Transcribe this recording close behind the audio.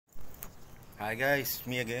Hi guys,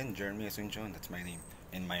 me again, Jeremy Asuncion, that's my name.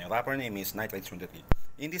 And my rapper name is Night23.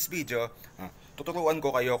 In this video, tuturuan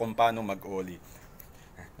ko kayo kung paano mag-ollie.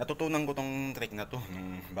 Natutunan ko tong trick na to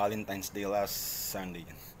nung Valentine's Day last Sunday.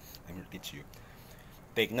 I'm gonna teach you.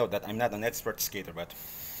 Take note that I'm not an expert skater, but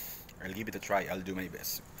I'll give it a try, I'll do my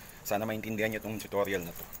best. Sana maintindihan nyo tong tutorial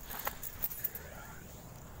na to.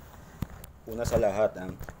 Una sa lahat,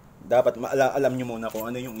 dapat alam nyo muna kung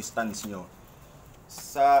ano yung stance nyo.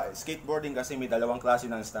 Sa skateboarding kasi may dalawang klase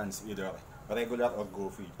ng stance, either regular or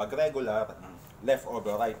goofy. Pag regular, left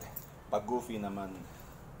over right. Pag goofy naman,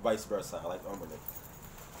 vice versa, right over left.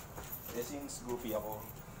 Eh since goofy ako,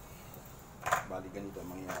 bali ganito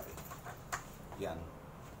ang mangyayari. Yan.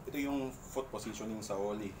 Ito yung foot positioning sa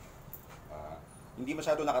ollie. Hindi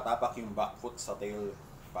masyado nakatapak yung back foot sa tail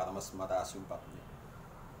para mas mataas yung pop niya.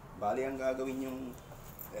 Bali ang gagawin yung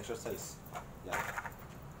exercise. Yan.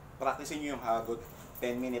 Practicein nyo yung hagod.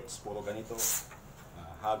 10 minutes, puro ganito.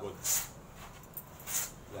 Hagod.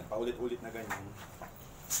 Yan, paulit-ulit na ganyan.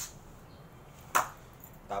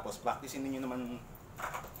 Tapos, practicein niyo naman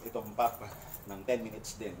itong pop ng 10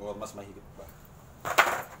 minutes din, or mas mahigit pa.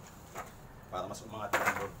 Para mas umangat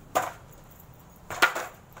yung board.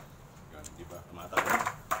 Yan, di ba? Tumatalo na.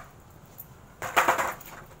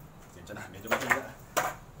 Sensya na, medyo mahila.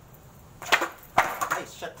 Ay,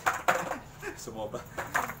 shit! Sumoba.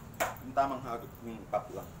 Yung tamang hagod, yung pop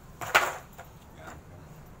lang. Yan.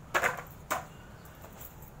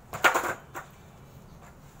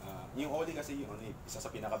 Yung ollie kasi yung isa sa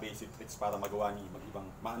pinaka-basic tricks para magawa niyo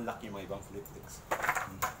ma-unlock yung mga ibang flip tricks.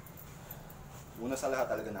 Una sa lahat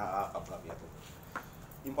talaga nakaka-prop ito.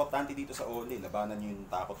 Importante dito sa ollie, labanan niyo yung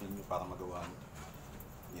takot niyo para magawa niyo.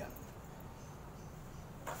 Yan.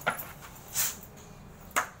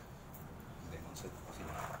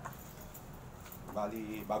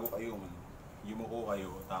 Bali, bago kayo, yumuko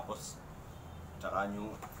kayo, tapos tsaka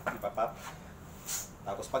nyo ipapap.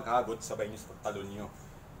 Tapos paghagod, sabay nyo sa talon nyo.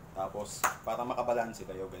 Tapos, para makabalanse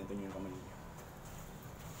kayo, ganito nyo yung kamay nyo.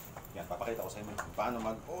 Yan, papakita ko sa inyo kung paano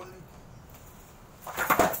mag-ollie.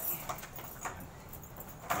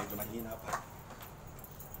 Medyo mahina pa.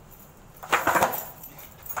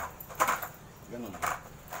 Ganun.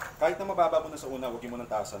 Kahit na mababa mo na sa una, huwag mo nang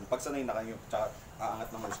taasan. Pag sanay na kayo, tsaka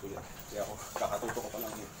aangat ng mouse ko yan. Kaya ako, kakatuto ko pa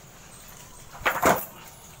lang yun.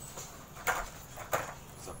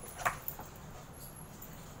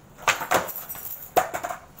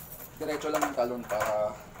 Diretso lang yung talon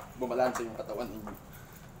para bumalansa yung katawan ninyo.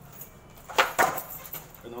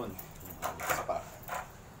 Ganun. Isa pa.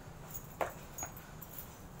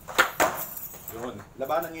 Yun.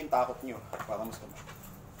 Labanan nyo yung takot nyo para mas tumakas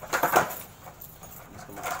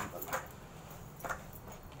yung talon.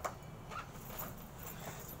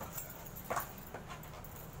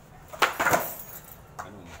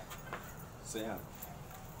 So yeah,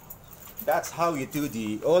 that's how you do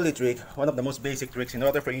the ollie trick, one of the most basic tricks in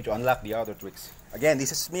order for you to unlock the other tricks. Again,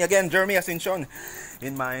 this is me again, Jeremy Asuncion,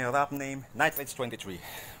 in my rap name, Night23.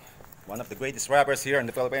 One of the greatest rappers here in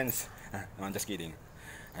the Philippines. No, I'm just kidding.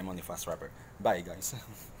 I'm only fast rapper. Bye guys.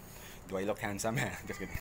 Do I look handsome? Just kidding.